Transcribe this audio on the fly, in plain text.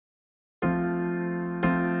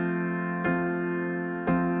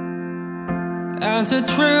As a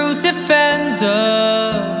true defender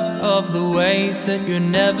of the ways that you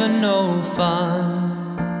never know fun,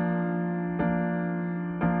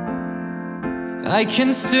 I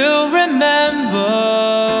can still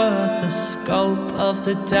remember the scope of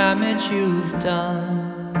the damage you've done.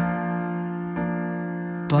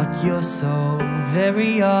 But you're so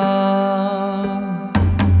very young.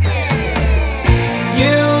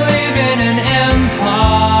 You live in an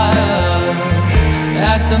empire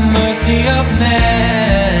at the mercy of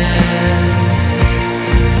men,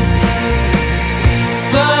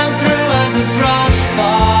 burn through as a brush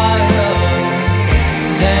fire,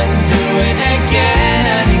 then do it again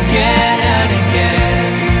and again and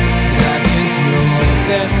again. That is your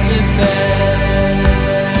best defense.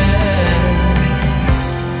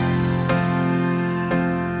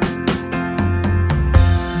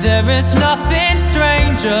 There is nothing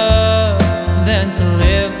stranger than to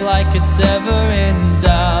live like it's ever in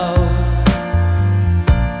doubt,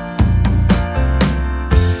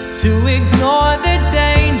 to ignore the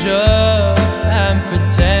danger and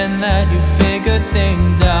pretend that you figured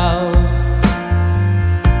things out.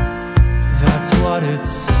 That's what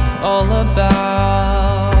it's all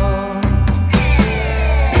about.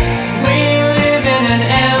 We live in an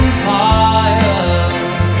empire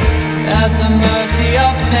at the mercy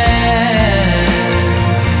of men,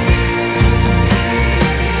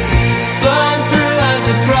 burn through as a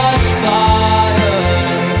brush fire,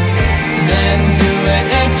 then do it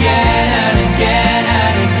again and again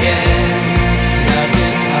and again. That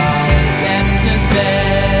is our best defense.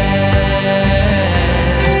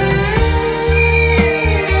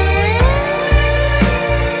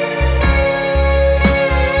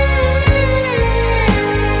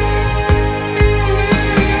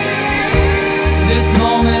 This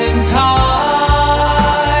moment in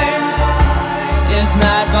time is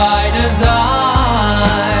mad by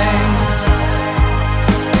design,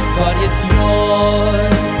 but it's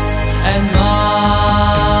yours and mine.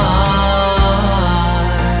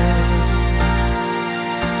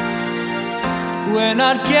 We're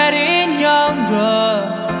not getting younger,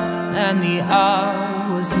 and the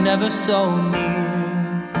hour was never so near.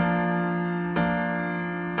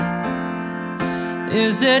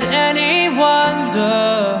 Is it any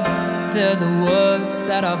wonder they're the words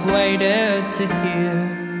that I've waited to hear,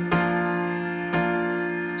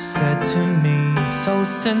 said to me so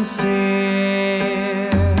sincere?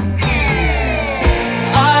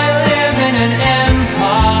 I live in an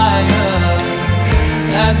empire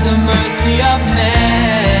at the mercy of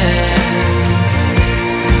men.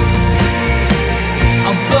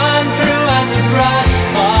 I'll burn through as a brush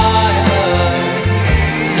fire,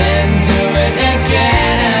 then do it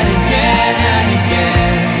again and again and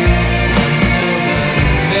again until the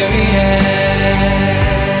very end.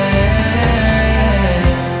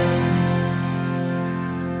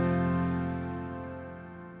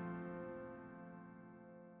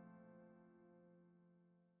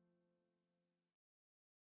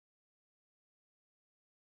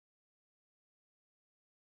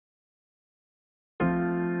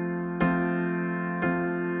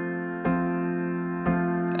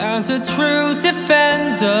 As a true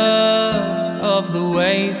defender of the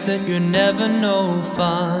ways that you never know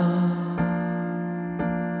fun,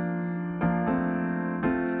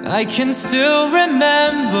 I can still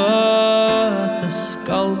remember the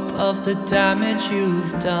scope of the damage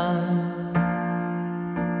you've done.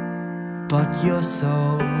 But you're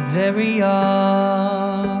so very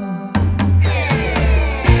young.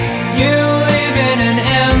 You live in an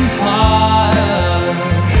empire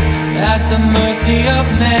at the mercy of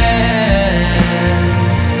men,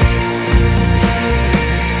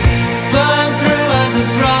 burn through as a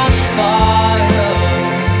brush fire,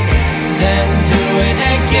 then do it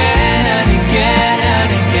again and again and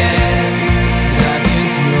again. That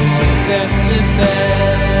is your best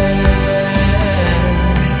defense.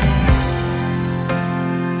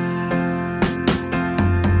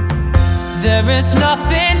 There is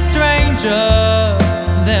nothing stranger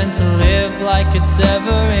than to live like it's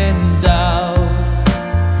ever in doubt,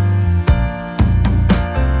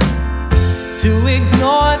 to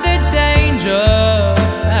ignore the danger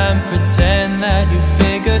and pretend that you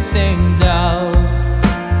figured things out.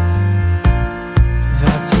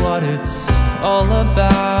 That's what it's all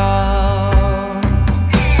about.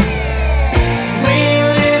 We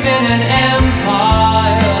live in an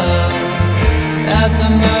empire at the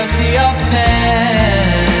mercy of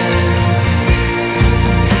men,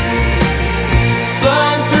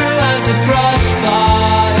 burn through as a brush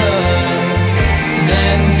fire,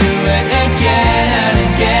 then do it again and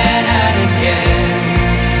again and again.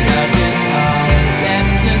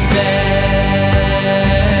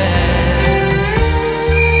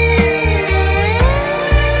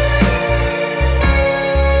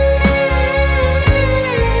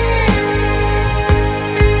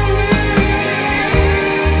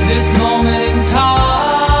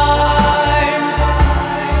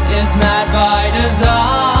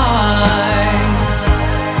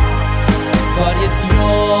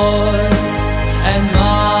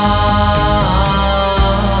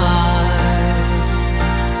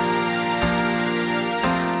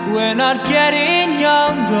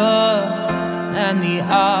 and the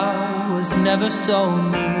hour was never so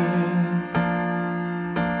near.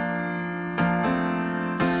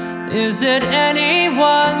 Is it any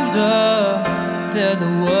wonder they're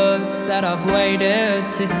the words that I've waited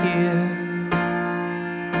to hear,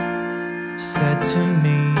 said to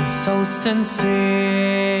me so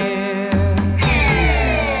sincere?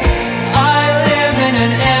 I live in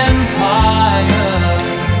an empire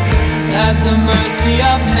at the mercy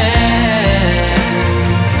of men.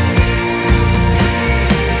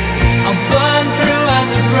 I'll burn through as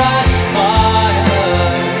a brush fire,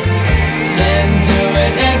 then do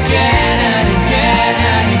it again and again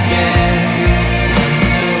and again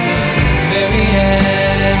until the very end.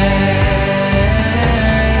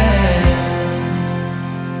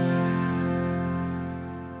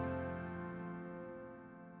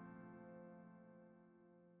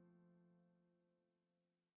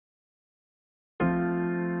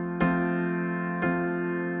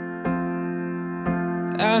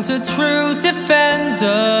 As a true defender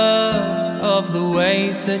of the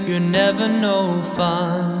ways that you're never no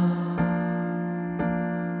fun,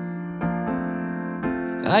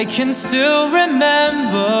 I can still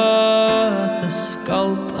remember the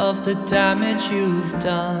scope of the damage you've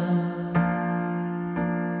done.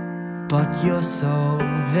 But you're so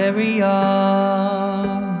very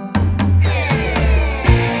young.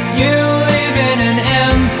 You live in an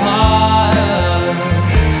empire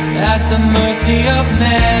at the mercy of men.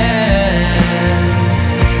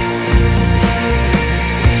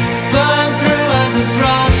 Burn through as a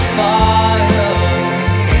brush fire,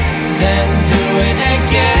 then do it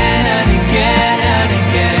again and again and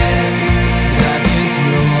again. That is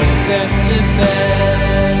your best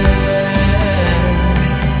defense.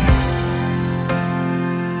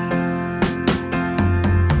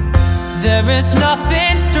 There is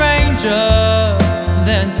nothing stranger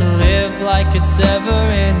than to live like it's ever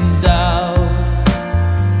in doubt,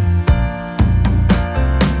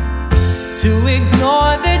 to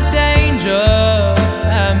ignore the danger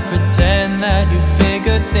and pretend that you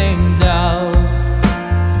figured things out.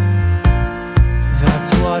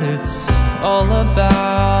 That's what it's all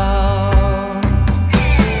about.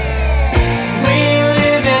 We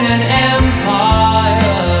live in an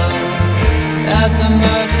empire at the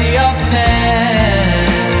mercy of men.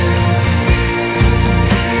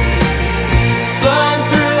 Burn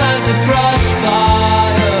through as a brush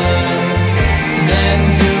fire, then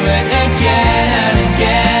do it again and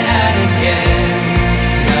again and again.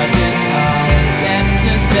 That is our best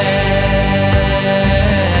defense.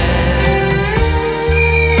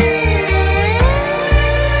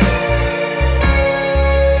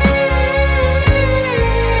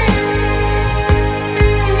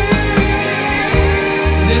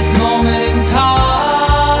 This moment in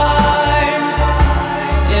time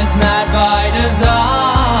is mad by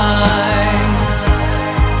design,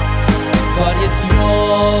 but it's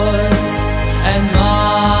yours and mine.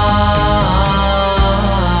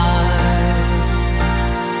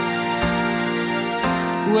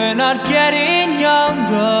 We're not getting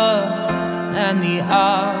younger, and the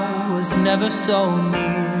hour was never so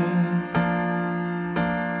near.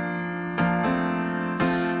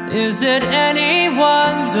 Is it any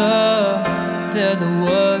wonder they're the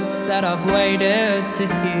words that I've waited to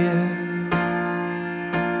hear,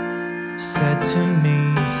 said to me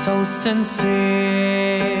so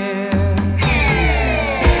sincere?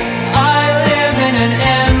 I live in an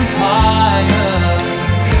empire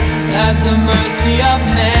at the mercy of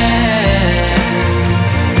men.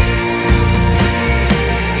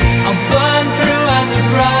 I'll burn through as a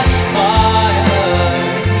brush fire,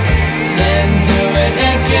 then do it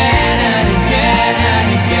again and again and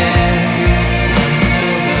again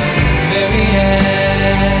until the very end.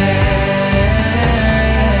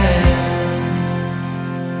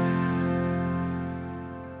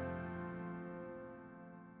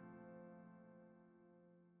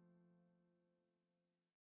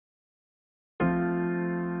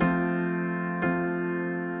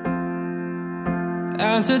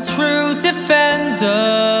 As a true defender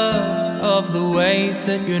of the ways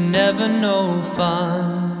that you're never no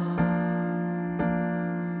fun,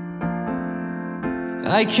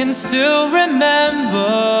 I can still remember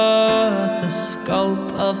the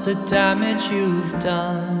scope of the damage you've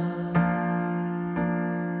done.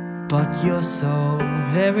 But you're so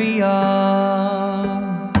very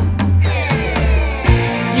young.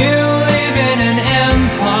 You live in an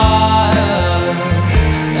empire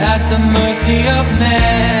at the mercy of men.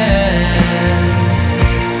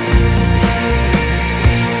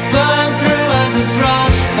 Burn through as a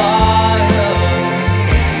brush fire,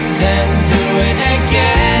 then do it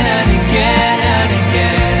again and again and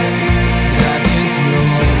again. That is your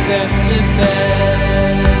best defense.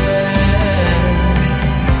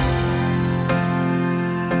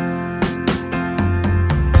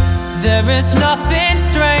 is nothing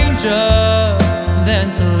stranger than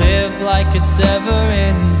to live like it's ever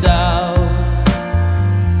in doubt,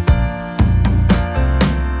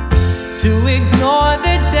 to ignore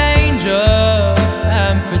the danger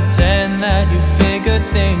and pretend that you figured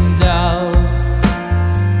things out.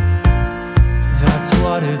 That's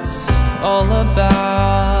what it's all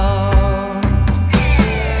about.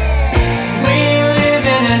 We live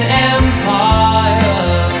in an empire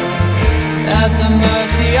at the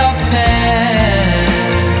mercy of man,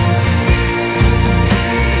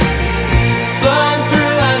 burn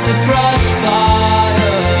through as a brush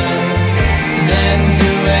fire, then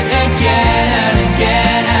do it again and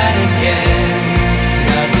again and again.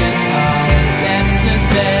 That is our best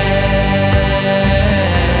defense.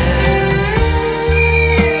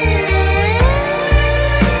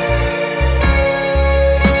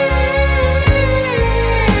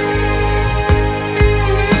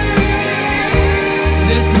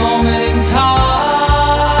 This moment in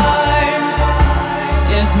time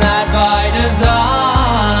is mad by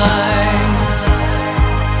design,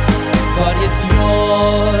 but it's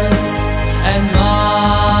yours and mine.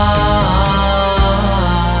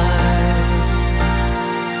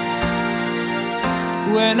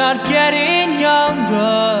 We're not getting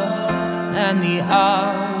younger, and the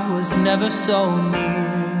hour was never so near.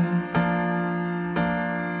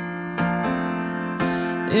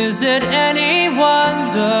 Is it any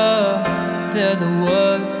wonder they're the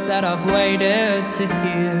words that I've waited to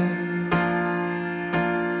hear,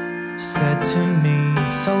 said to me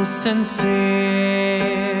so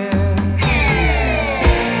sincere?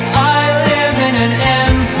 I live in an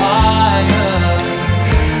empire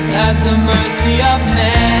at the mercy of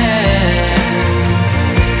man.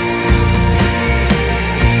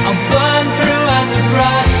 I'll burn through as a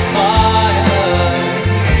brush fire,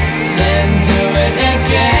 then do it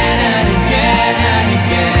again and again and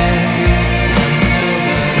again until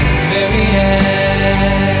the very end.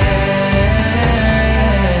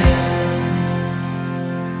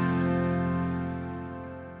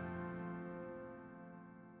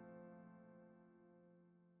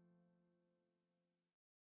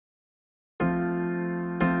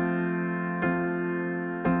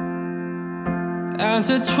 As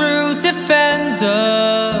a true defender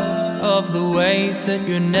of the ways that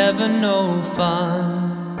you never know fun,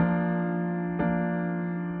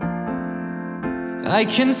 I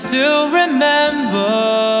can still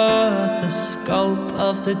remember the scope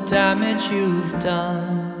of the damage you've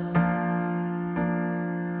done.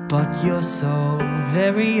 But you're so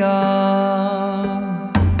very young.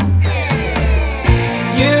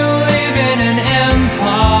 You live in an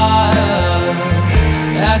empire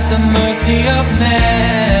at the mercy of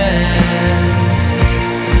man,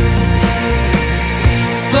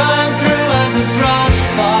 burn through as a brush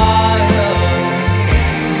fire,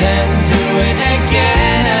 then do it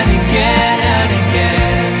again and again and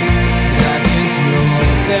again. That is your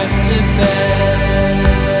best defense.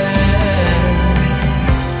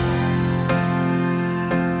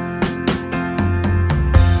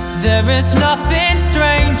 There is nothing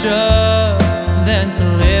stranger than to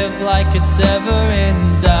live like it's ever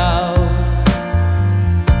in doubt,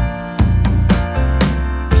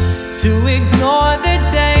 to ignore the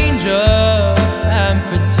danger and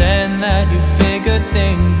pretend that you figured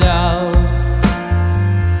things out.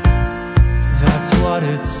 That's what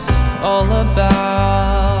it's all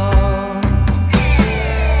about.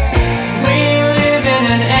 We live in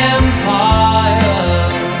an empire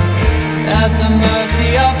at the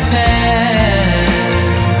mercy of man,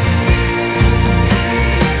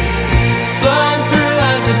 burn through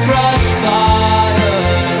as a brush fire,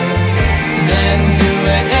 then do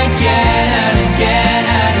it again and again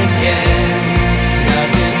and again. That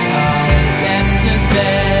is our best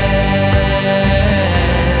defense.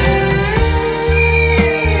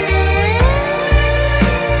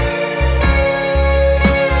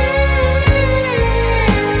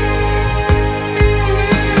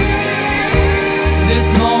 This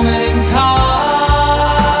moment in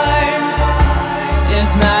time is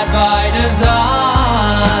mad by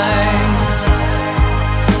design,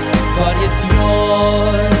 but it's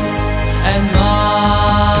yours and mine.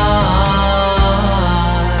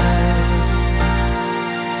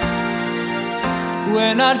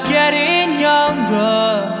 We're not getting younger,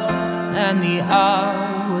 and the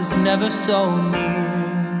hour was never so near.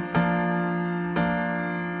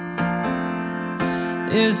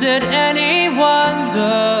 Is it any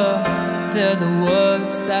wonder they're the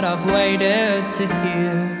words that I've waited to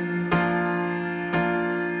hear,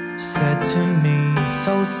 said to me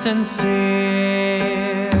so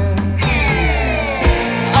sincere?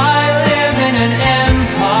 I live in an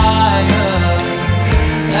empire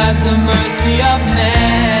at the mercy of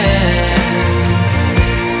man.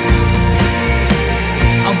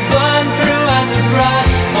 I'll burn through as a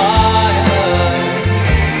brush fire,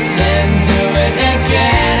 then do it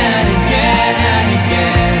again and again and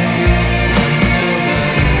again, until the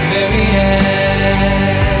very end.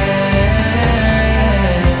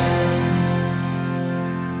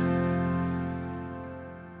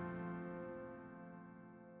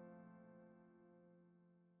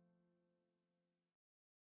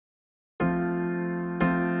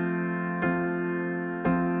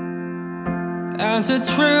 As a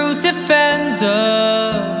true defender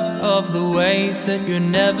of the ways that you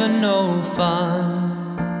never know fun,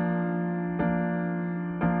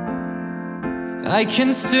 I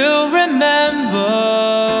can still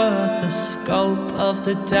remember the scope of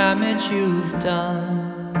the damage you've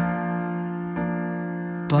done.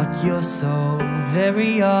 But you're so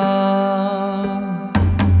very young.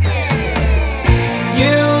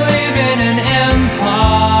 You live in an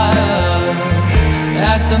empire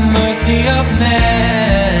at the mercy of man.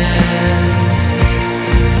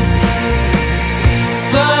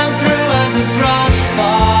 Burn through as a brush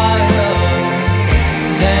fire,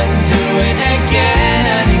 then do it again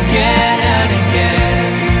and again and again.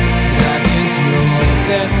 That is your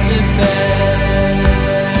best defense.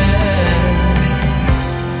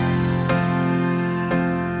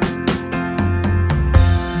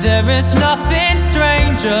 There is nothing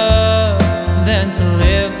stranger than to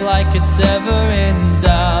live like it's ever in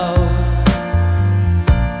doubt,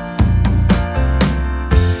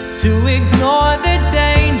 to ignore the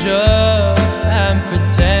danger and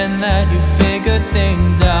pretend that you figured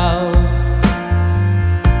things out.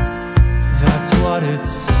 That's what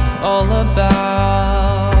it's all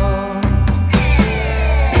about.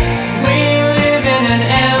 We live in an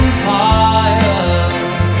empire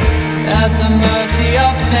at the mercy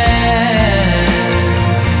of man.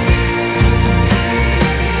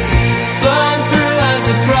 Burn through as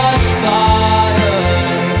a brush fire,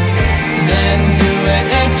 then do it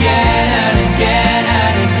again and again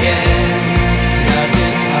and again. That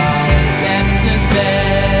is our best defense.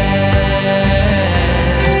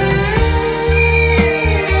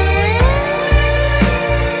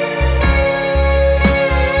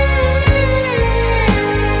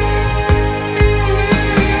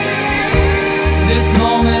 This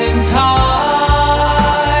moment in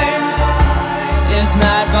time is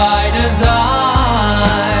mad by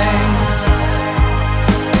design,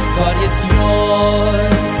 but it's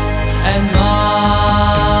yours and mine.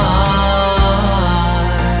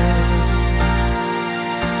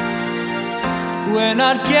 We're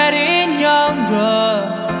not getting younger,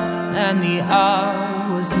 and the hour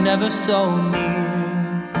was never so near.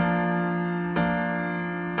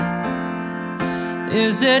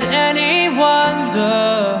 Is it any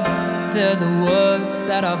wonder they're the words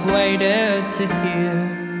that I've waited to hear,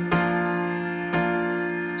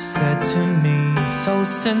 said to me so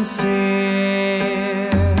sincere?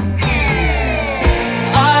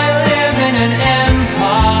 I live in an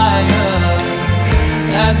empire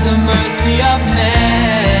at the mercy of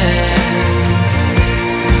man.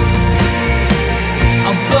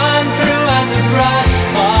 I'll burn through as a brush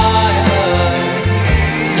fire,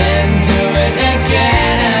 then do it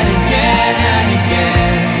again and again and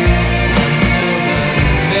again, until the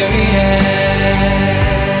very end.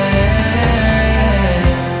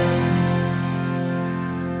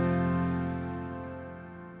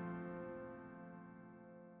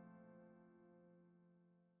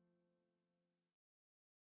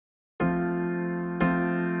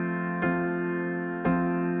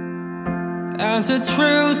 As a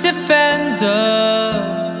true defender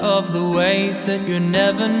of the ways that you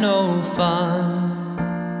never know fun,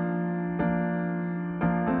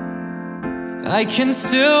 I can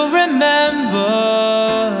still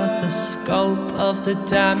remember the scope of the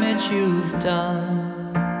damage you've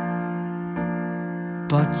done.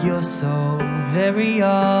 But you're so very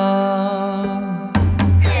young.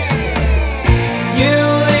 You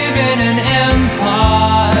live in an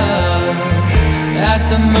empire at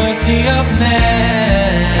the mercy of man.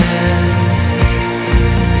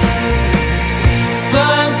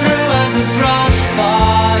 Burn through as a brush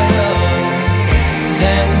fire,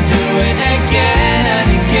 then do it again and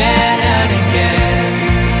again and again.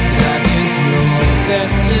 That is your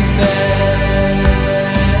best defense.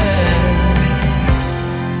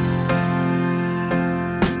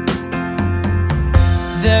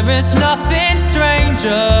 There is nothing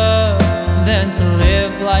stranger than to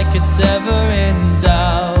live like it's ever in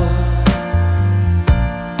doubt,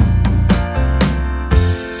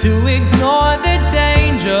 to ignore the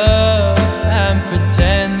danger and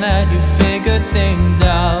pretend that you figured things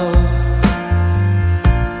out.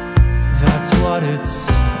 what it's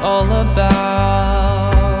all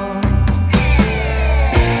about.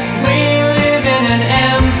 We live in an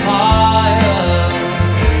empire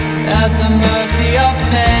at the mercy of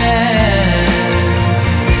man,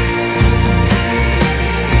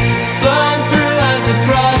 burn through as a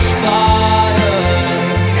brush fire,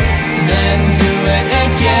 then do it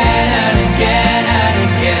again and again and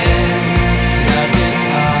again. That is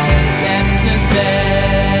our best defense.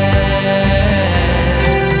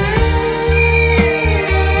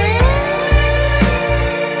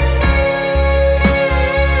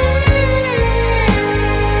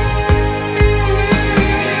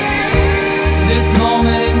 This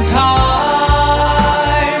moment in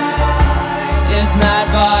time is mad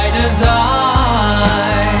by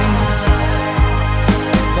design,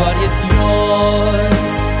 but it's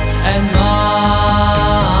yours and mine.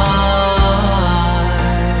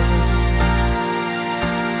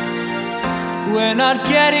 We're not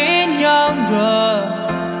getting younger,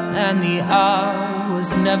 and the hour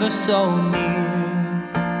was never so near.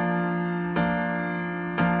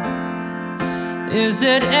 Is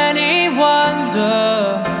it any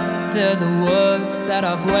wonder they're the words that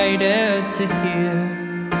I've waited to hear,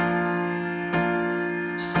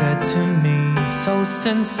 said to me so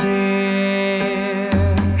sincere?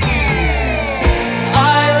 I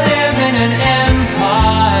live in an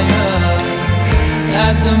empire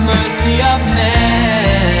at the mercy of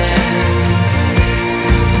man.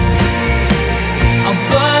 I'll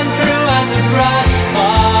burn through as a brush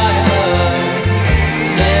fire,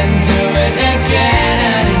 then do it again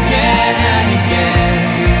and again and again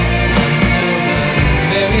until the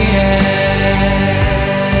very end.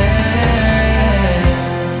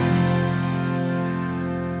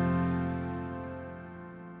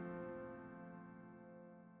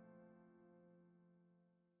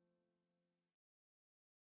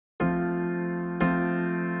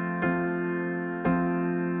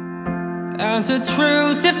 As a true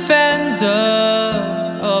defender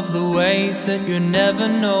of the ways that you never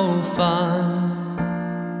know fun,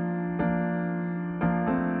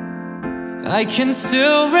 I can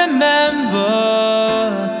still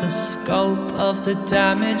remember the scope of the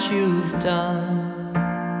damage you've done.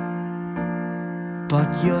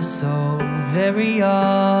 But you're so very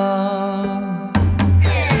young.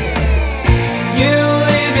 You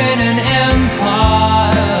live in an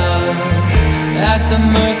empire at the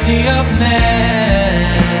mercy of man,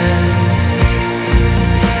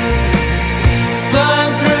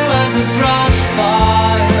 burn through as a brush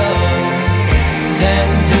fire, then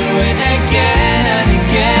do it again and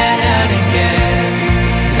again and again.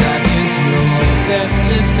 That is your best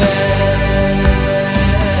defense.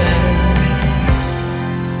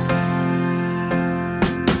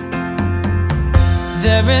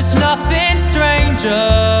 There is nothing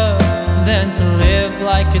stranger than to live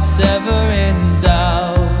like it's ever in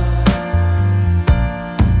doubt,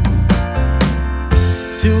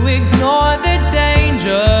 to ignore the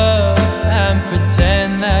danger and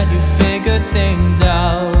pretend that you figured things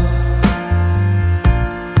out.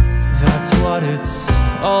 That's what it's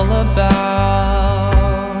all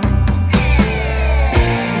about.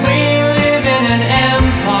 We live in an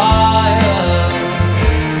empire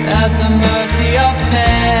at the mercy of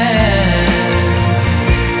man,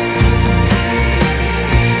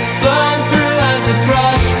 burn through as a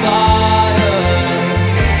brush fire,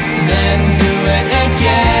 then do it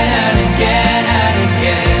again and again and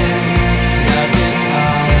again. That is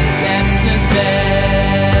our best defense.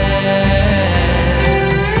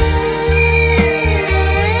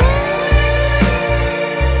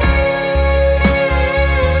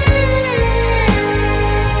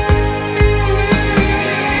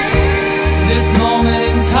 This moment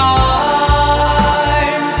in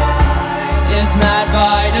time is mad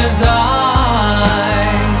by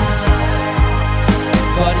design,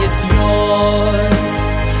 but it's yours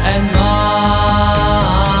and mine.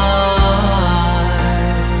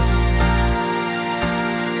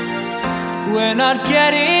 We're not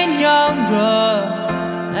getting younger,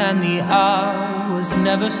 and the hour was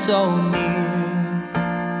never so near.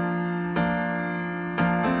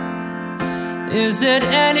 Is it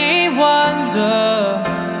any wonder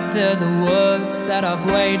they're the words that I've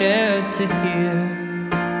waited to hear,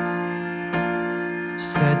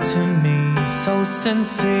 said to me so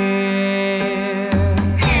sincere?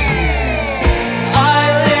 I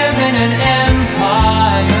live in an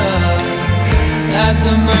empire at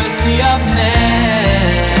the mercy of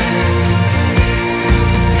man.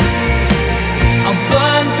 I'll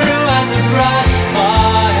burn through as a brush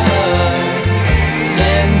fire,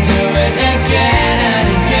 then do it again and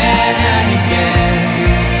again and again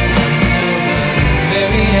until the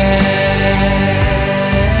very end.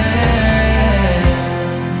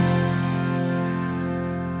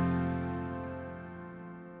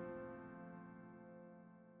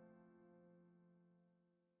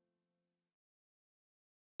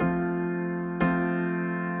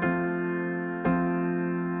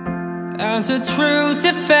 As a true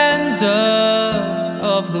defender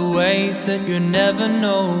of the ways that you're never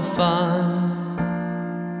no fun,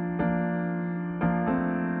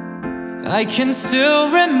 I can still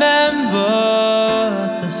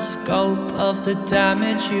remember the scope of the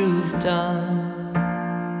damage you've done.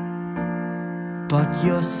 But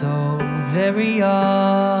you're so very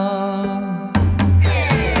young.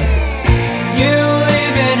 You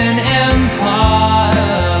live in an empire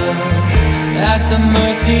at the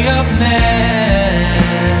mercy of man,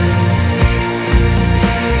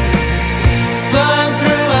 burn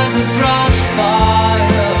through as a brush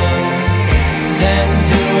fire, then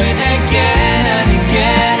do it again and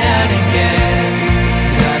again and again.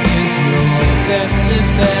 That is your best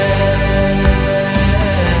defense.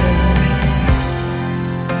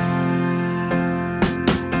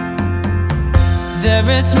 There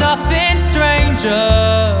is nothing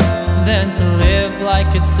stranger than to live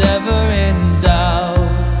like it's ever in doubt,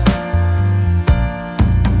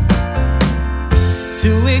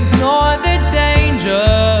 to ignore the danger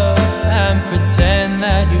and pretend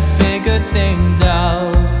that you figured things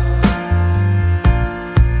out.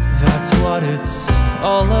 That's what it's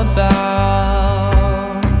all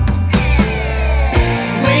about.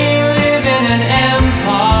 We live in an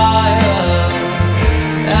empire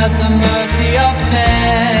at the mercy of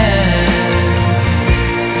man,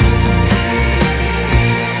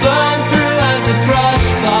 burn through as a brush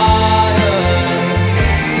fire,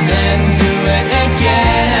 then do it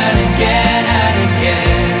again and again and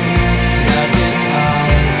again. That is our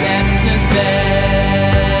best defense.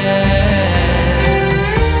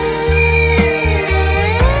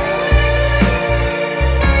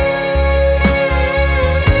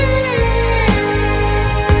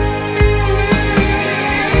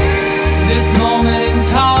 This moment in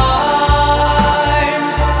time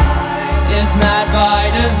is mad by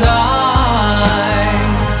design,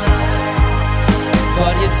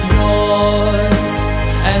 but it's yours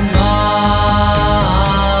and mine.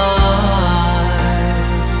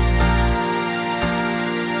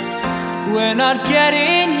 We're not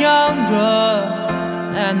getting younger,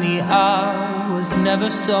 and the hour was never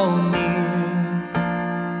so near.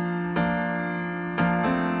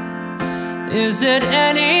 Is it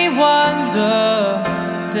any wonder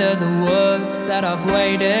they're the words that I've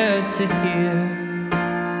waited to hear,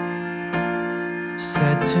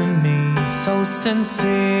 said to me so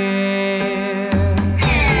sincere?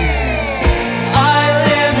 I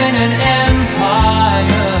live in an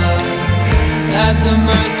empire at the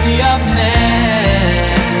mercy of man.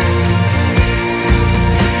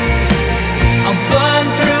 I'll burn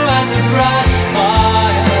through as a brush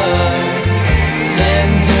fire, then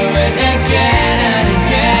do it again and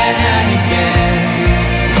again and again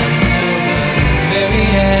until the very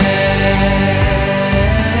end.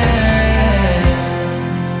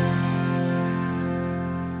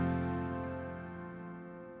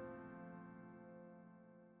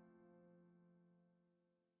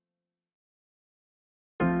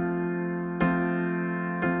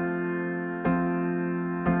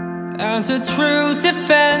 As a true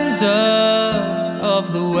defender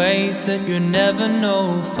of the ways that you're never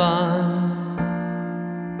no fun,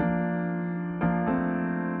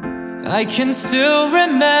 I can still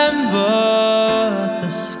remember the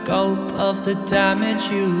scope of the damage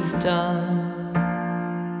you've done.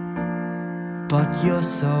 But you're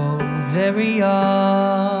so very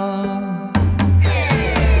young.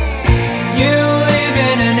 You live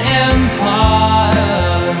in an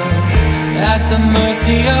empire at the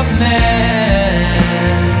mercy of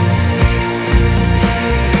man,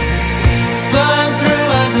 burn through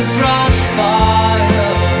as a brush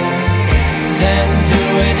fire, then do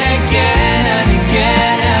it again and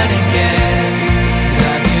again and again.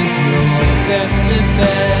 That is your best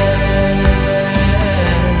defense.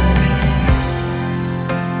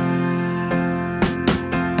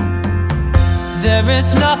 There is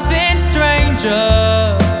nothing stranger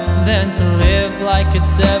than to live like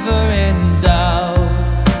it's ever in doubt,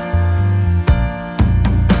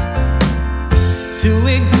 to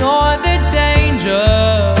ignore the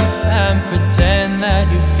danger and pretend that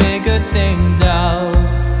you figured things out.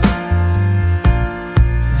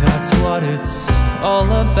 That's what it's all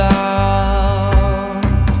about.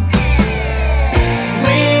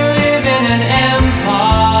 We live in an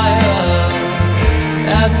empire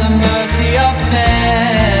at the mercy of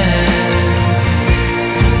man,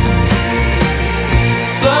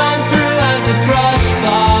 burn through as a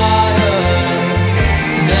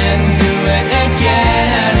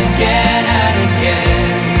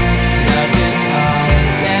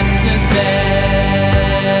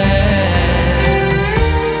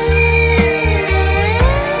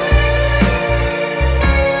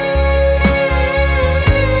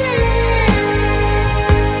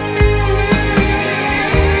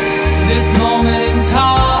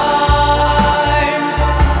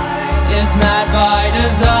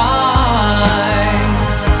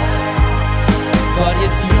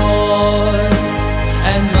it's yours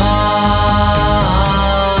and mine.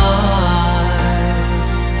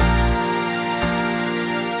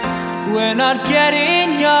 We're not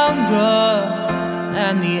getting younger,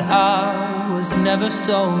 and the hour was never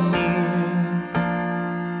so near.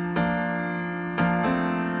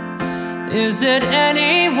 Is it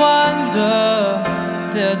any wonder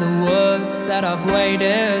they're the words that I've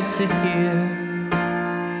waited to hear,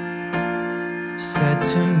 said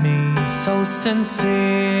to me so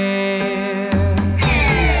sincere?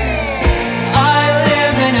 I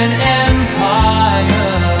live in an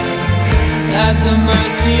empire at the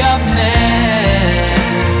mercy of men.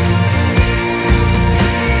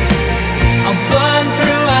 I'll burn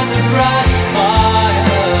through as a brush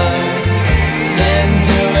fire, then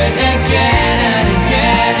do it again and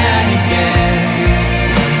again and again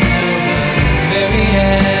until the very end.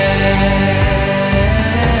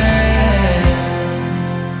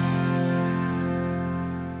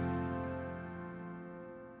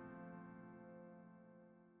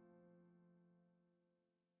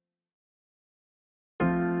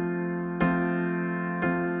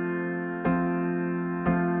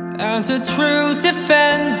 As a true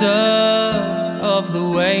defender of the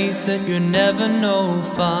ways that you're never no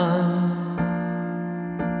fun,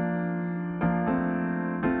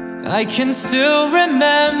 I can still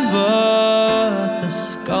remember the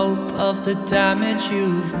scope of the damage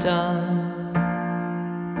you've done.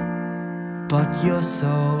 But you're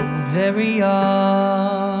so very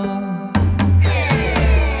young.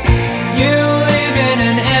 You live in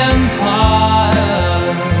an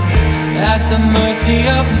empire at the mercy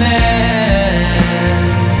of men.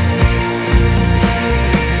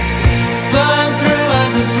 Burn through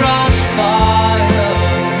as a brush fire,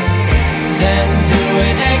 then do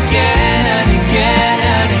it again and again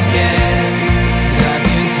and again. That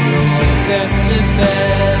is your best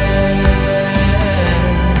defense.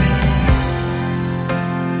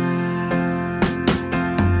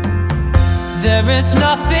 There is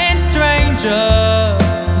nothing stranger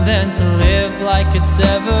than to live like it's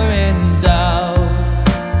ever in doubt,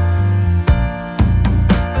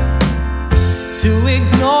 to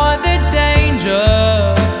ignore the danger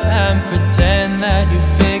and pretend that you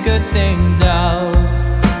figured things out.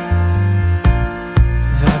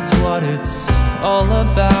 That's what it's all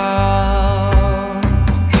about.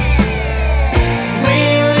 We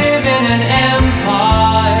live in an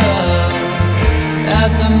empire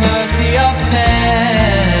at the mercy of men.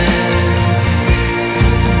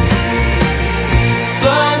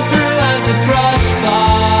 Burn through as a brush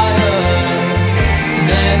fire,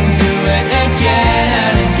 then do it again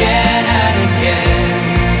and again and again.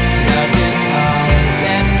 That is our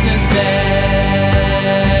best defense.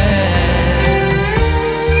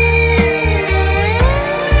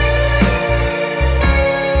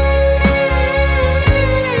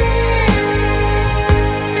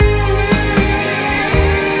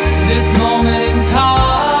 This moment in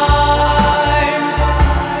time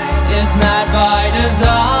is mad by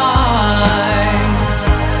design,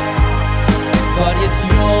 but it's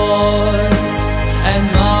yours and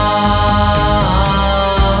mine.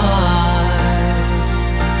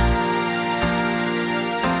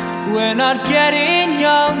 We're not getting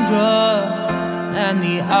younger, and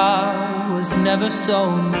the hour was never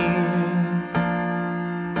so near.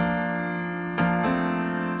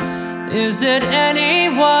 Is it any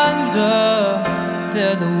wonder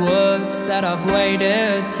they're the words that I've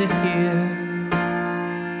waited to hear,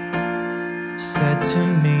 said to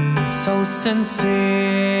me so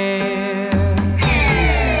sincere?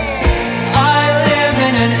 I live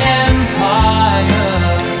in an empire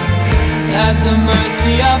at the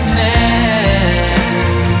mercy of men.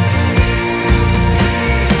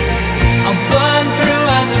 I'll burn through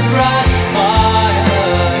as a brush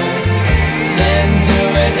fire, then do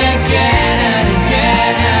it again and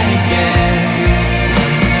again and again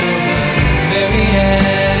until the very end.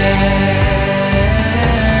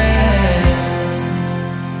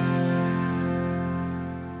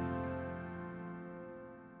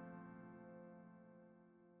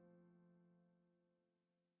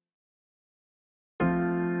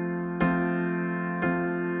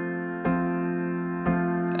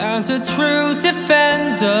 As a true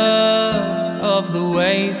defender of the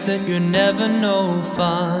ways that you're never no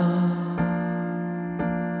fun,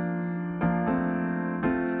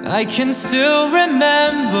 I can still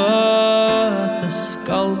remember the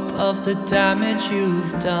scope of the damage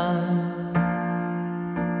you've done.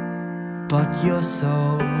 But you're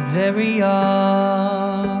so very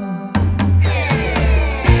young.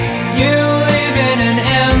 You live in an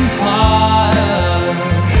empire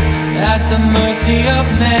at the mercy of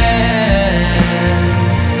men.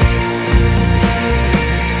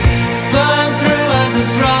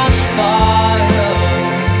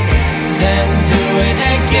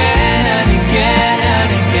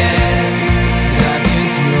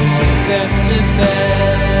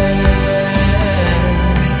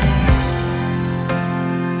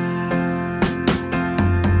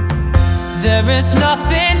 There is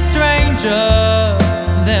nothing stranger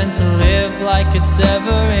than to live like it's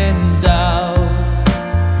ever in doubt,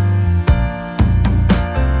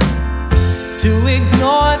 to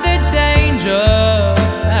ignore the danger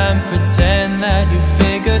and pretend that you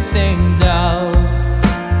figured things out.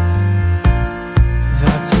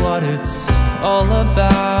 That's what it's all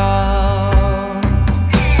about.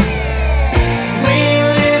 We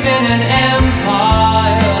live in an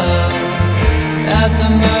empire at the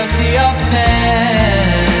mercy of man,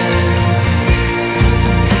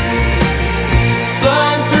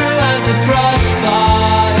 burn through as a brush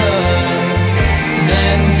fire,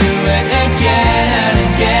 then do it again and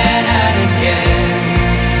again and again.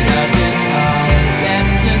 That is our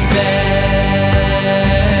best defense.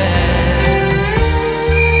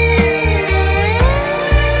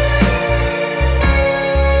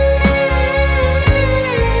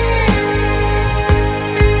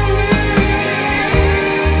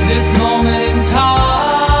 This moment in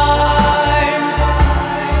time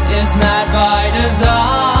is mad by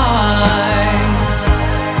design,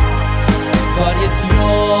 but it's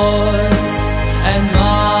yours and mine.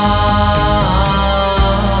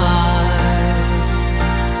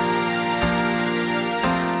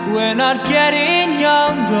 We're not getting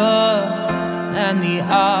younger, and the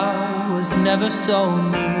hour was never so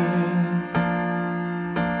near.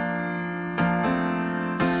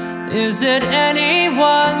 Is it any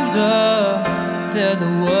wonder they're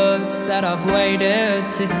the words that I've waited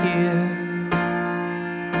to hear,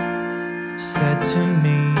 said to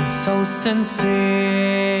me so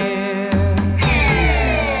sincere?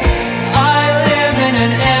 I live in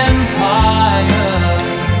an empire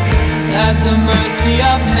at the mercy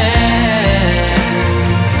of man.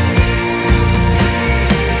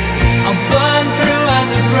 I'll burn through as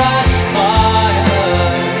a brush fire,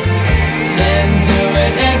 then do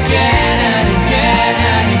it again and again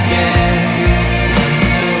and again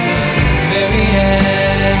until the very end.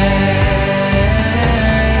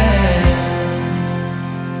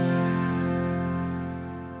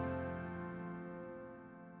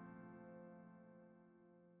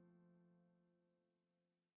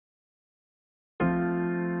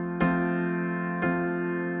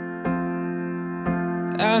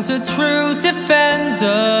 As a true defender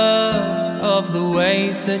of the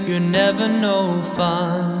ways that you never know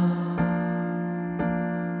fun,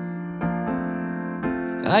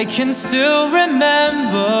 I can still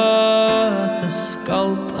remember the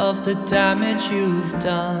scope of the damage you've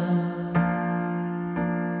done.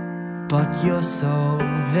 But you're so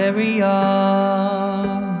very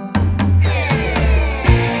young.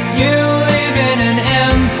 You live in an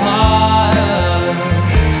empire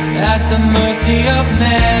at the mercy of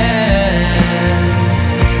man,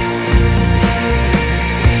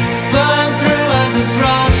 burn through as a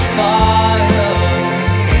brush fire,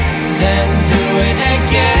 then do it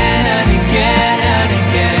again and again and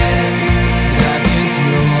again. That is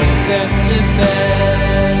your best defense.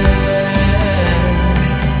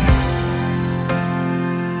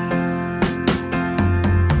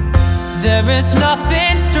 There is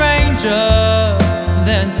nothing stranger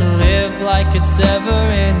than to live like it's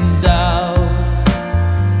ever in doubt,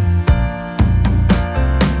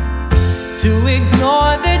 to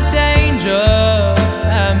ignore the danger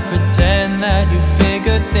and pretend that you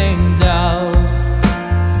figured things out.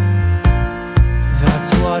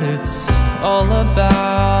 That's what it's all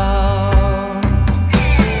about.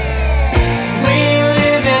 We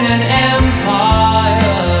live in an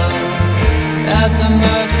empire at the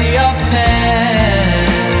mercy of man,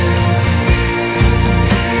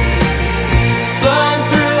 burn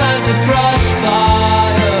through as a brush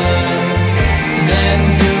fire, then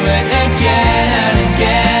do it again and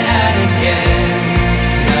again and again.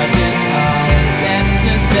 That is our best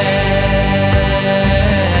defense.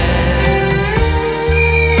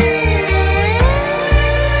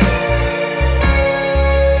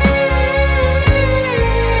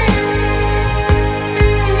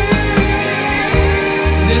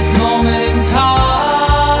 This moment in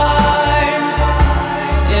time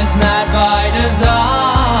is mad by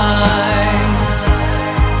design,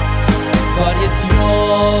 but it's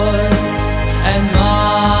yours and mine.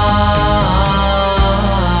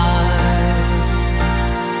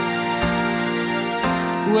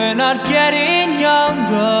 We're not getting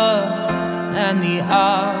younger, and the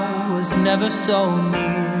hour was never so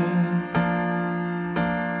near.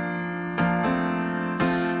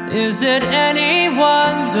 Is it any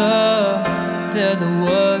wonder they're the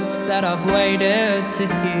words that I've waited to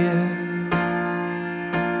hear,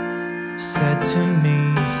 said to me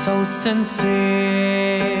so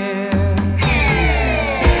sincere?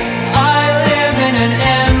 I live in an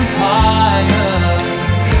empire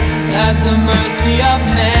at the mercy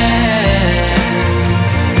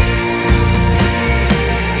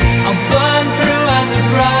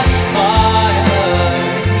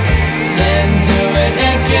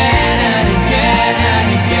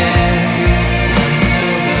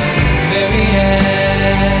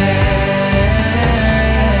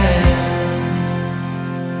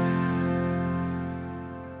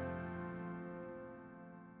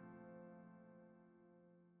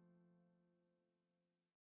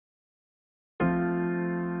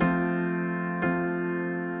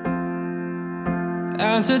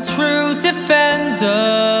As a true defender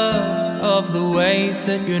of the ways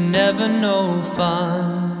that you never know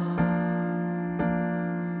fun,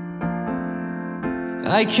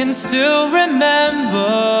 I can still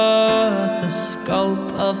remember the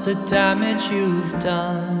scope of the damage you've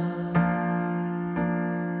done.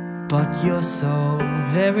 But you're so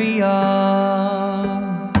very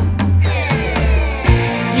young.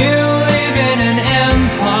 You live in an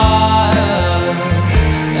empire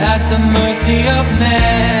at the mercy of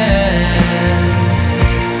man,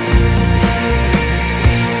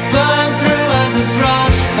 burn through as a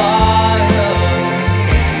brush fire,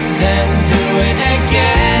 then do it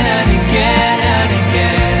again and again and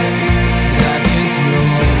again. That is your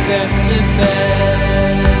best defense.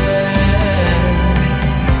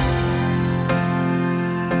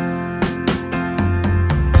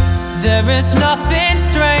 There is nothing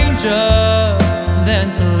stranger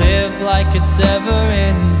than to live like it's ever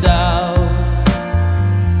in doubt,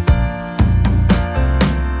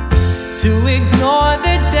 to ignore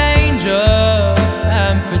the danger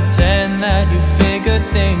and pretend that you figured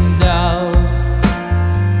things out.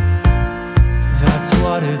 That's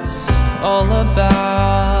what it's all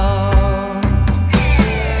about.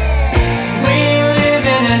 We live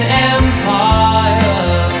in an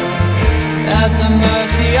empire at the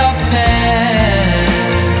mercy of man,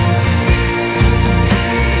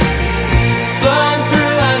 burn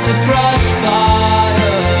through as a brush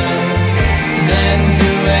fire, then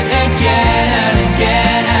do it again and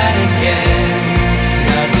again and again.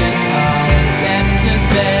 That is our best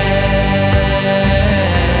defense.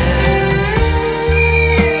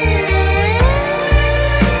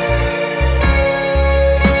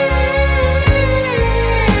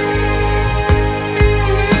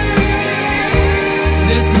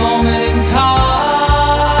 This moment in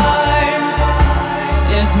time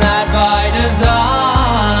is mad by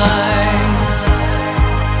design,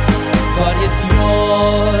 but it's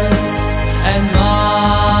yours and mine.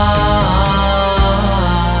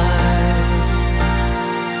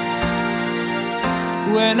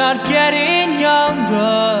 We're not getting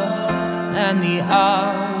younger, and the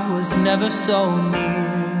hour was never so near.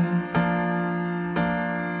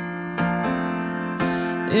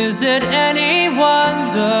 Is it any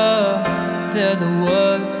wonder they're the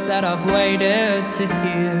words that I've waited to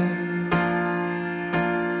hear,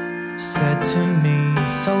 said to me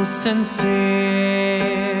so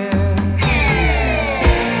sincere?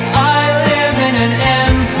 I live in an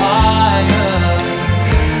empire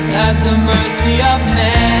at the mercy of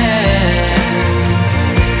man.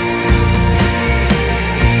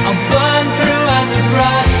 I'll burn through as a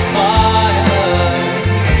brush fire,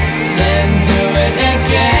 then do it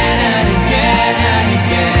again and again and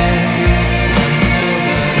again until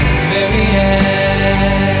the very end.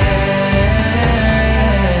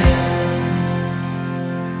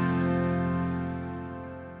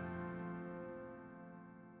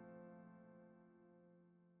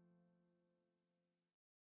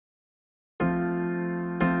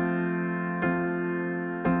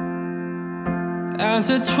 As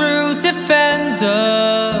a true defender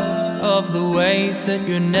of the ways that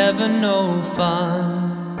you never know fun,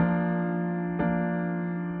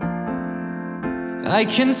 I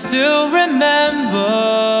can still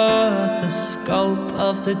remember the scope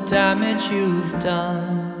of the damage you've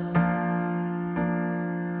done.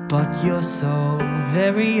 But you're so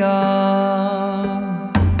very young.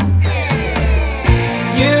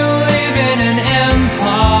 You live in an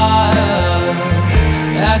empire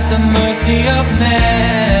at the mercy of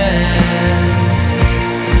man,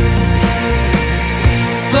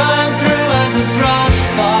 burn through as a brush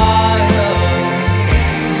fire,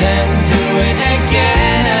 then do it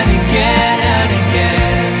again and again and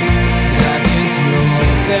again. That is your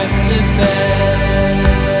best defense.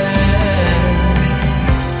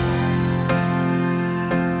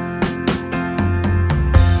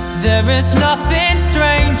 There is nothing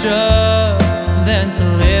stranger than to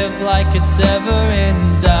live like it's ever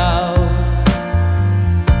in doubt,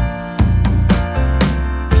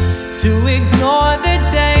 to ignore the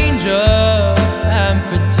danger and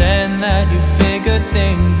pretend that you figured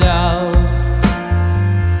things out.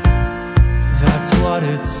 That's what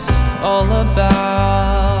it's all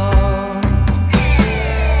about.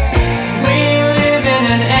 We live in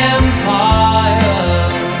an empire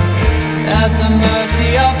at the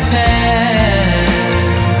mercy of man,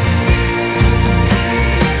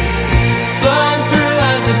 burn through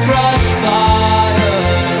as a brush fire,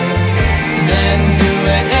 then do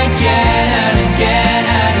it again and again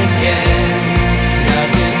and again. That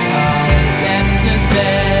is our best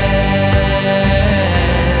defense.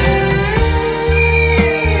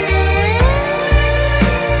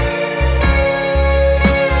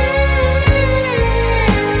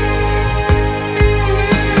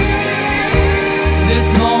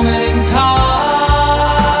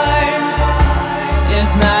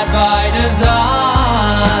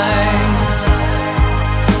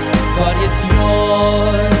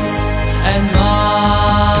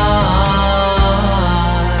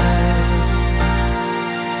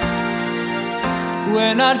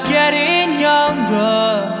 not getting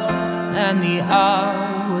younger, and the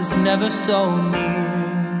hour was never so near.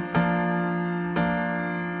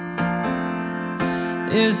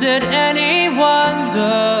 Is it any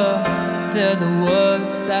wonder they're the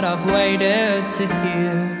words that I've waited to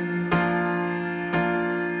hear,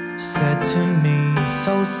 said to me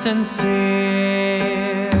so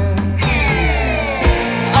sincere?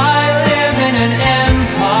 I live in an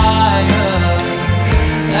empire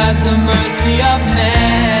at the mercy of men.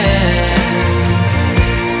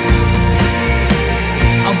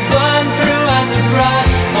 I'll burn through as a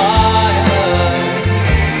brush fire,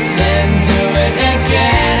 then do it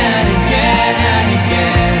again and again and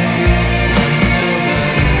again until the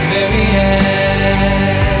very end.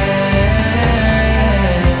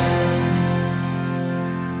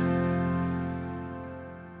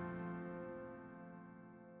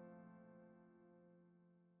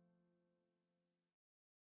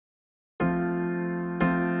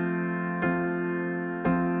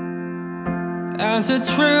 As a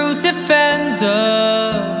true defender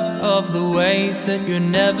of the ways that you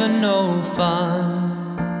never know fun,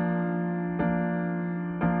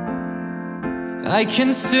 I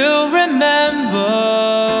can still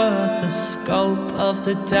remember the scope of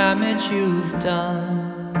the damage you've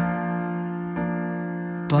done.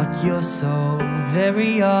 But you're so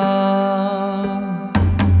very young.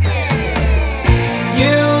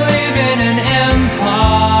 You live in an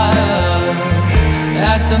empire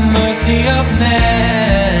at the mercy of men.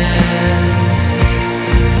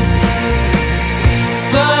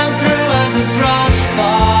 Burn through as a brush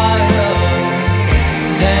fire,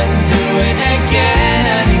 then do it again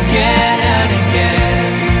and again and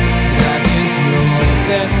again. That is your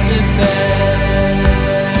best defense.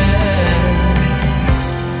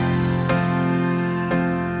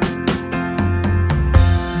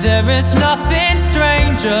 There is nothing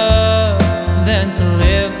stranger than to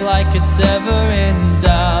live like it's ever in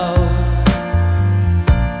doubt,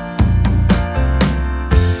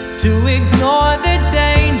 to ignore the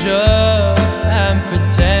danger and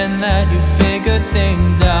pretend that you figured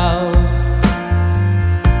things out.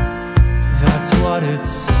 That's what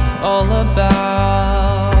it's all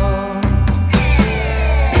about.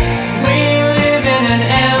 We live in an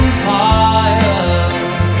empire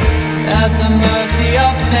at the mercy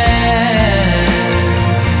of men.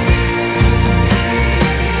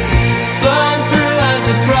 Burn through as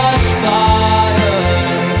a brush fire,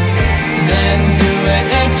 then do it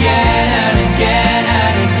again and again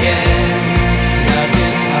and again. That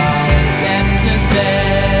is our best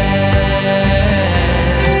defense.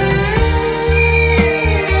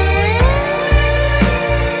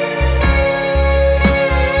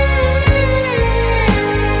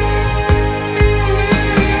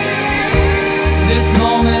 This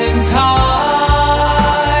moment in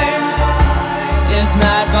time is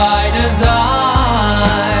mad by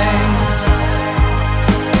design,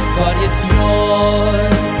 but it's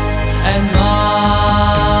yours and mine.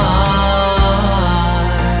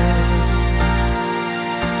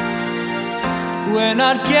 We're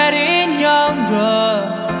not getting younger,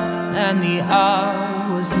 and the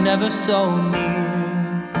hour was never so near.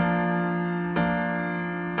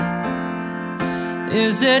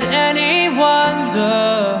 Is it any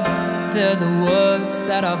wonder they're the words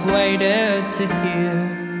that I've waited to hear,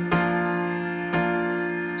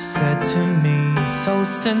 said to me so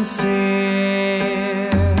sincere?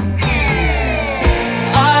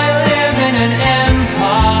 I live in an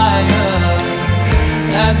empire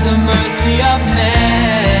at the mercy of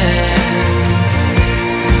men.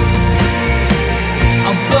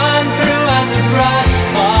 I'll burn through as a brush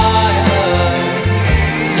fire,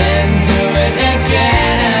 then do it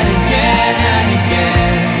again and again and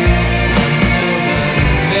again until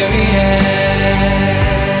the very end.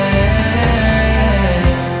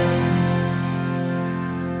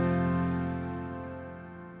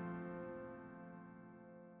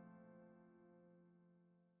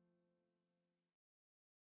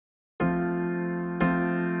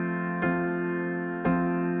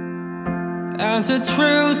 As a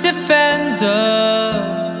true defender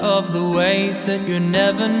of the ways that you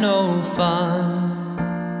never know fun,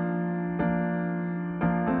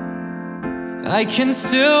 I can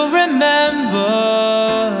still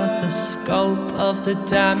remember the scope of the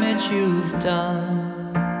damage you've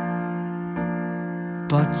done.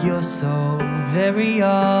 But you're so very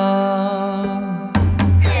young.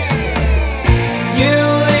 You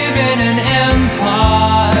live in an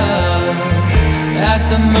empire at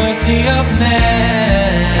the mercy of men.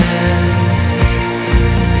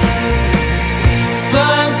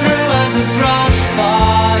 Burn through as a brush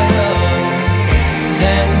fire,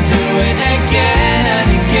 then do it again and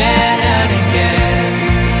again and again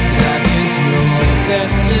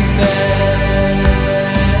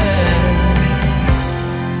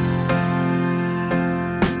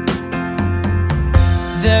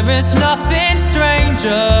There is nothing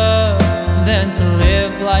stranger than to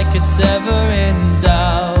live like it's ever in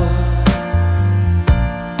doubt,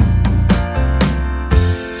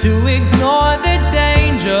 to ignore the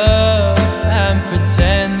danger and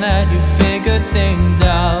pretend that you figured things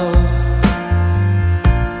out.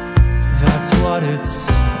 That's what it's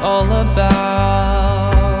all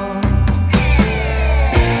about.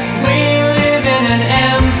 We live in an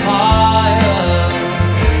empire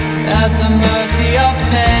at the mercy of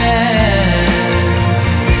man,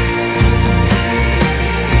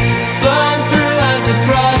 burn through as a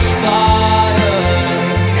brush fire,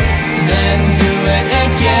 then do it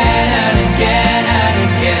again and again and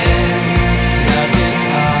again. That is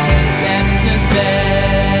our best defense.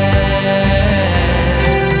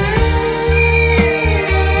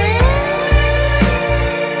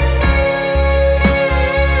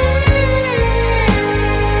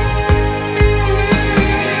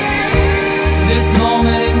 This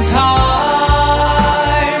moment in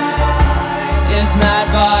time is mad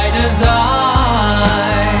by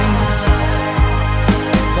design,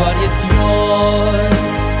 but it's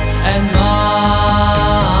yours and mine.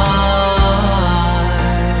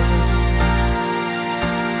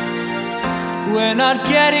 We're not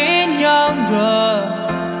getting younger,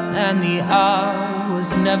 and the hour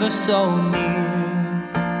was never so near.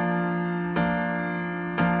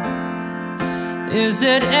 Is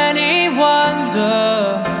it any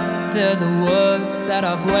wonder they're the words that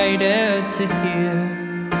I've waited to hear,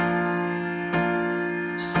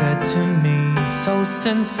 said to me so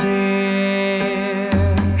sincere?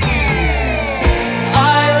 I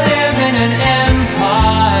live in an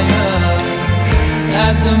empire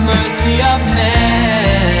at the mercy of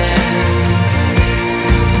man.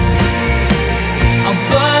 I'll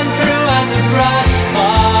burn through as a brush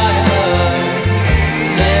fire,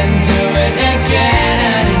 then do it again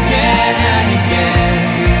and again and again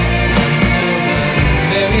until the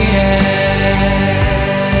very end.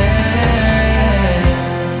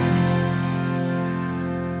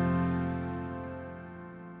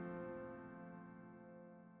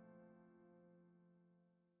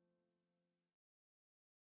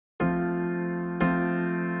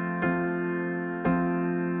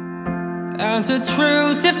 As a true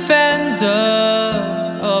defender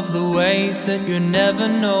of the ways that you never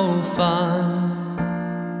know fun,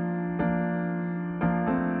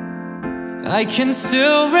 I can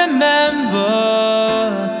still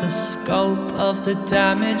remember the scope of the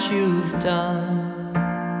damage you've done.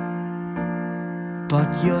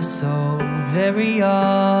 But you're so very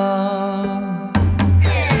young.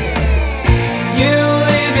 You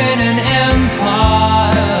live in an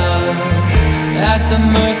empire at the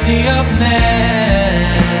mercy of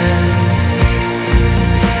man,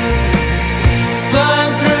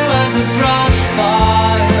 burn through as a brush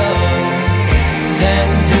fire, then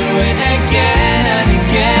do it again and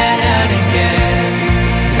again and again.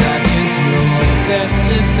 That is your best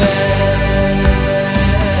defense.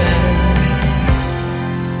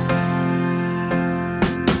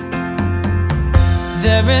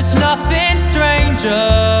 There is nothing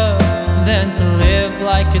stranger than to live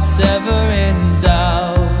like it's ever in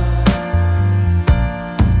doubt,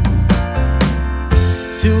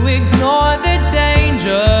 to ignore the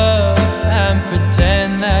danger and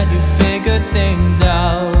pretend that you figured things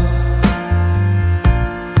out.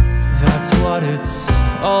 That's what it's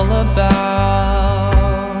all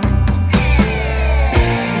about.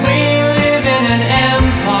 We live in an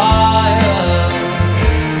empire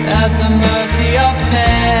at the mercy of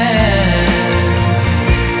man,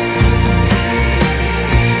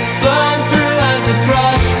 burn through as a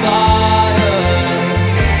brush fire,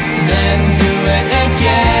 then do it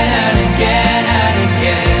again and again and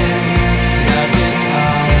again. That is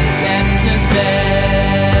our best defense.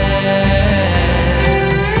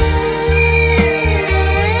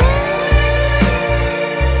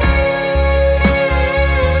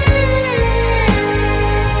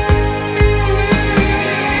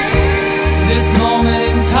 This moment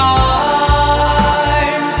in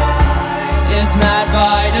time is mad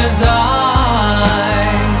by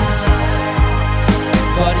design,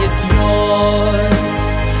 but it's yours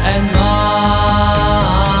and mine.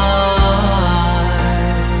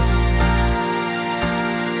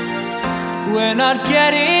 We're not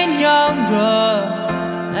getting younger,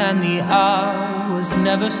 and the hour was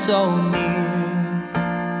never so near.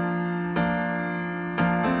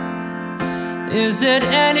 Is it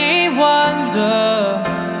any wonder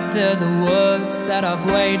they're the words that I've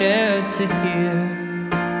waited to hear,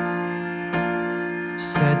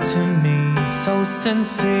 said to me so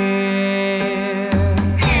sincere?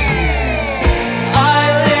 I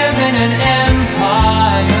live in an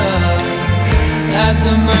empire at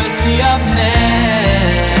the mercy of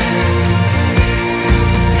man.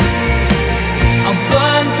 I'll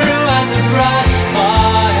burn through as a brush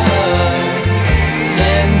fire,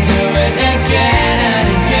 then do it again and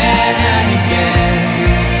again and again,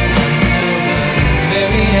 until the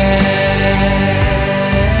very end.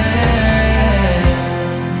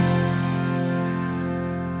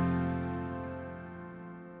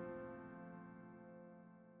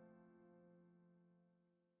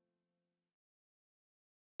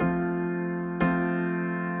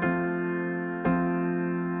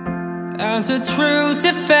 As a true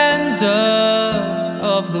defender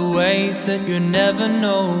of the ways that you never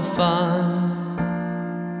know fun,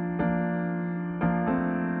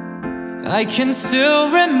 I can still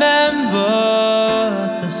remember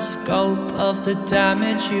the scope of the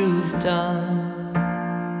damage you've done.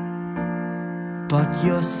 But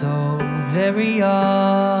you're so very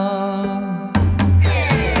young.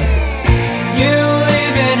 You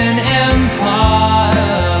live in an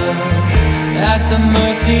empire at the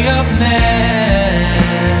mercy of man.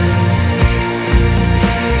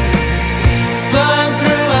 Burn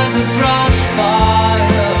through as a brush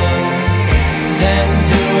fire, then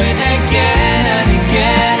do it again and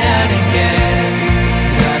again and again.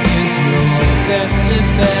 That is your best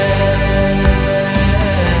defense.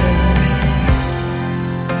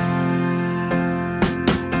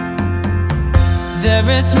 There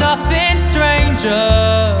is nothing stranger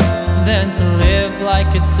than to live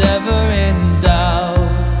like it's ever in doubt,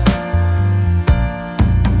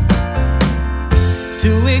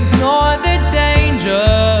 to ignore the danger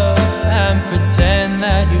and pretend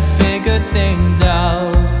that you figured things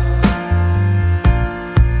out.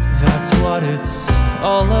 That's what it's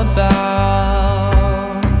all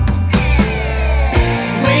about.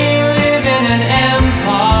 We live in an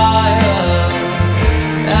empire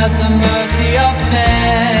at the mercy of man.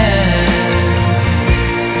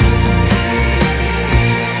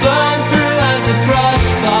 Burn through as a brush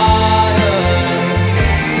fire,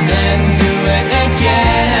 then do it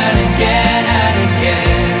again and again and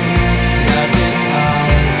again. That is our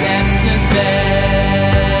best defense.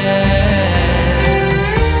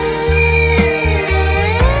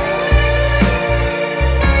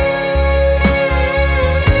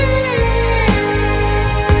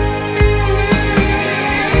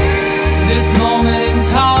 This moment in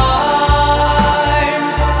time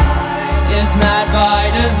is mad by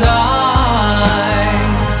design,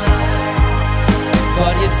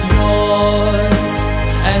 but it's yours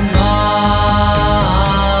and mine.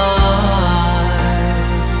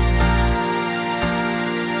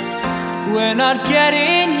 We're not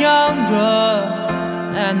getting younger,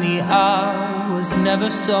 and the hour was never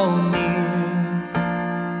so near.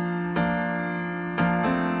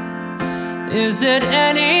 Is it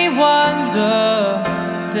any wonder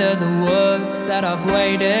they're the words that I've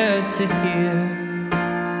waited to hear,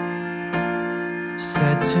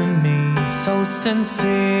 said to me so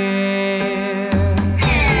sincere?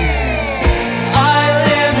 I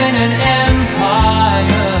live in an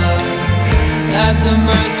empire at the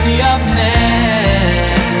mercy of man.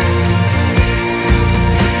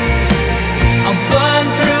 I'll burn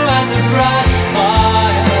through as a brush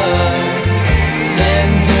fire, then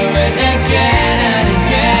do it again and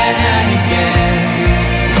again and again,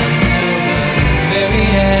 until the very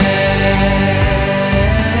end.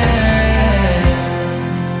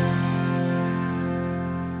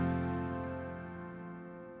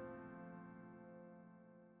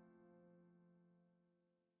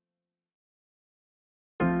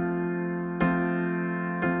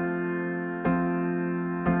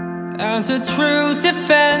 As a true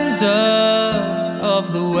defender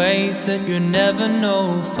of the ways that you never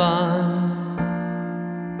know fun,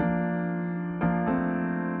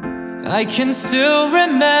 I can still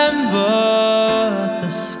remember the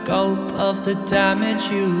scope of the damage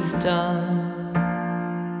you've done.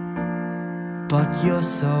 But you're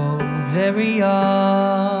so very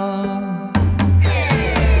young.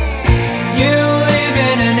 You live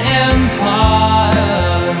in an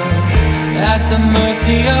empire at the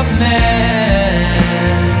mercy of man.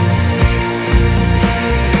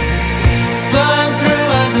 Burn through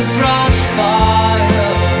as a brush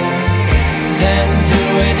fire, then do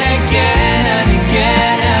it again and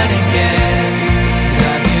again and again.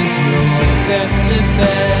 That is your best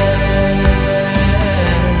defense.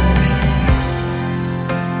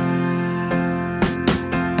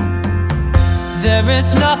 There is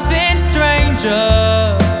nothing stranger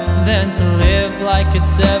than to live like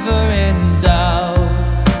it's ever in doubt,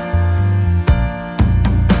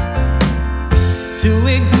 to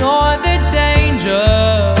ignore the danger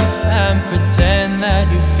and pretend that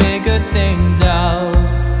you figured things out.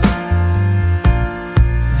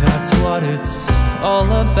 what it's all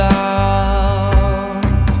about.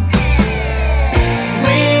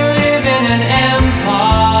 We live in an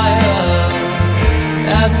empire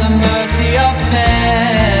at the mercy of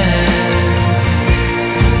man,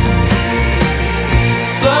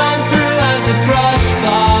 burn through as a brush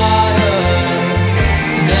fire,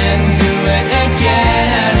 then do it again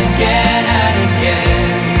and again and again.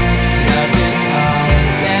 That is our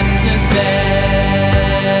best defense.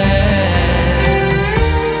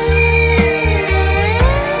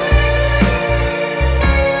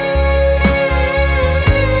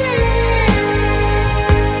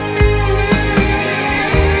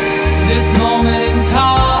 This moment in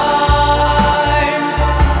time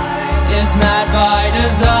is mad by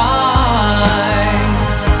design,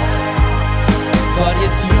 but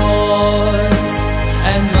it's yours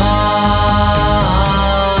and mine.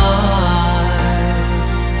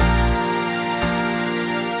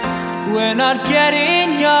 We're not getting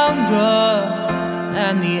younger,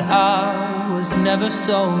 and the hour was never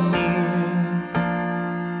so near.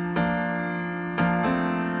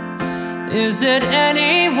 Is it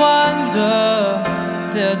any wonder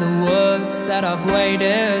they're the words that I've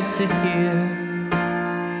waited to hear,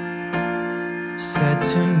 said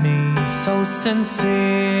to me so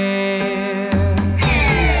sincere?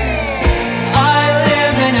 I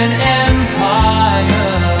live in an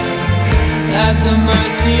empire at the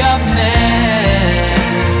mercy of man,